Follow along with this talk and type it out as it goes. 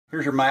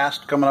Here's your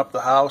mast coming up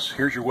the house.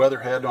 Here's your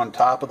weatherhead on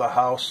top of the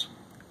house.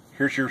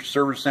 Here's your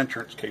service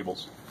entrance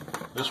cables.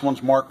 This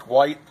one's marked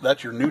white.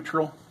 That's your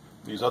neutral.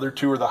 These other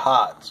two are the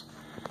hots.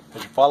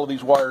 As you follow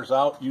these wires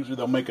out, usually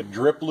they'll make a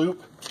drip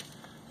loop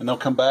and they'll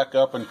come back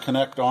up and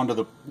connect onto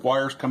the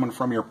wires coming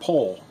from your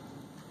pole.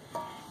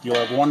 You'll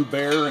have one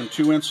bare and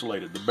two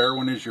insulated. The bare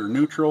one is your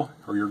neutral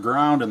or your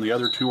ground and the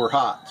other two are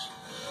hots.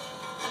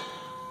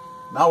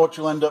 Now what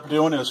you'll end up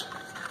doing is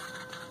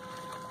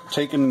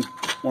taking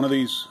one of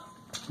these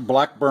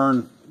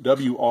Blackburn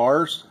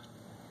WRs,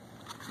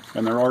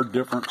 and there are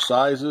different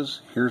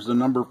sizes. Here's the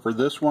number for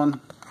this one.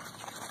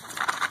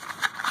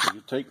 As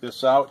you take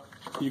this out,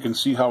 you can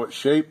see how it's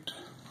shaped.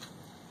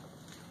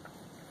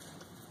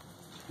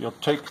 You'll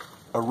take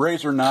a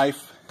razor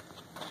knife,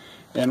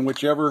 and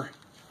whichever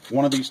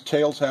one of these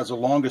tails has the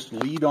longest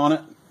lead on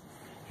it,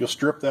 you'll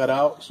strip that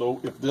out. So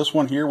if this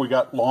one here, we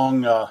got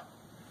long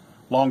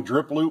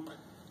drip loop,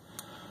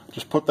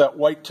 just put that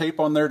white tape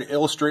on there to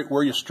illustrate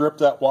where you strip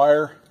that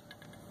wire.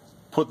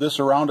 Put this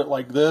around it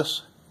like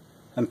this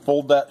and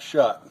fold that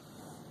shut.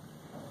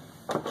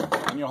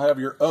 And you'll have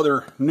your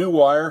other new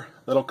wire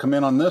that'll come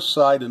in on this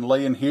side and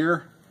lay in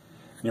here.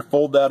 And you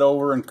fold that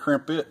over and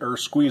crimp it or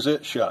squeeze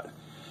it shut.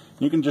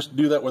 You can just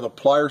do that with a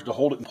pliers to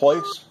hold it in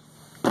place.